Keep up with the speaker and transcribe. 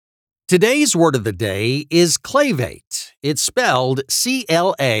Today's word of the day is clavate. It's spelled C-L-A-V-A-T-E.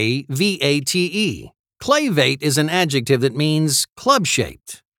 Clavate is an adjective that means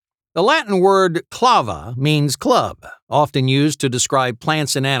club-shaped. The Latin word clava means club, often used to describe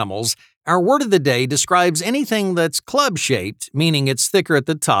plants and animals. Our word of the day describes anything that's club-shaped, meaning it's thicker at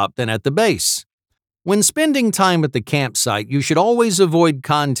the top than at the base. When spending time at the campsite, you should always avoid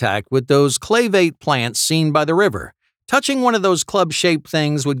contact with those clavate plants seen by the river. Touching one of those club-shaped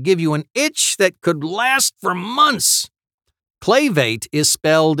things would give you an itch that could last for months. Clavate is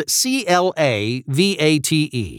spelled C-L-A-V-A-T-E.